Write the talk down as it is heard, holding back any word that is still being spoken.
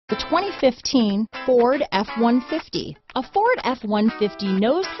The 2015 Ford F-150. A Ford F-150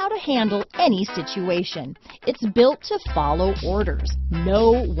 knows how to handle any situation. It's built to follow orders,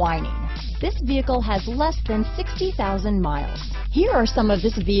 no whining. This vehicle has less than 60,000 miles. Here are some of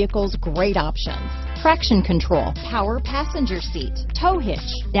this vehicle's great options: traction control, power passenger seat, tow hitch,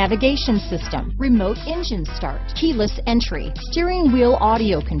 navigation system, remote engine start, keyless entry, steering wheel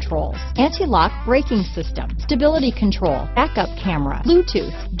audio controls, anti-lock braking system, stability control, backup camera,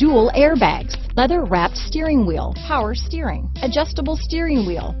 Bluetooth, dual airbags, leather-wrapped steering wheel, power steering, adjustable steering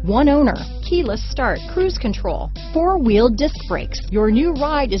wheel, one owner, keyless start, cruise control, four-wheel disc brakes. Your new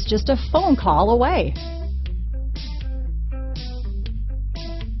ride is just a phone call away.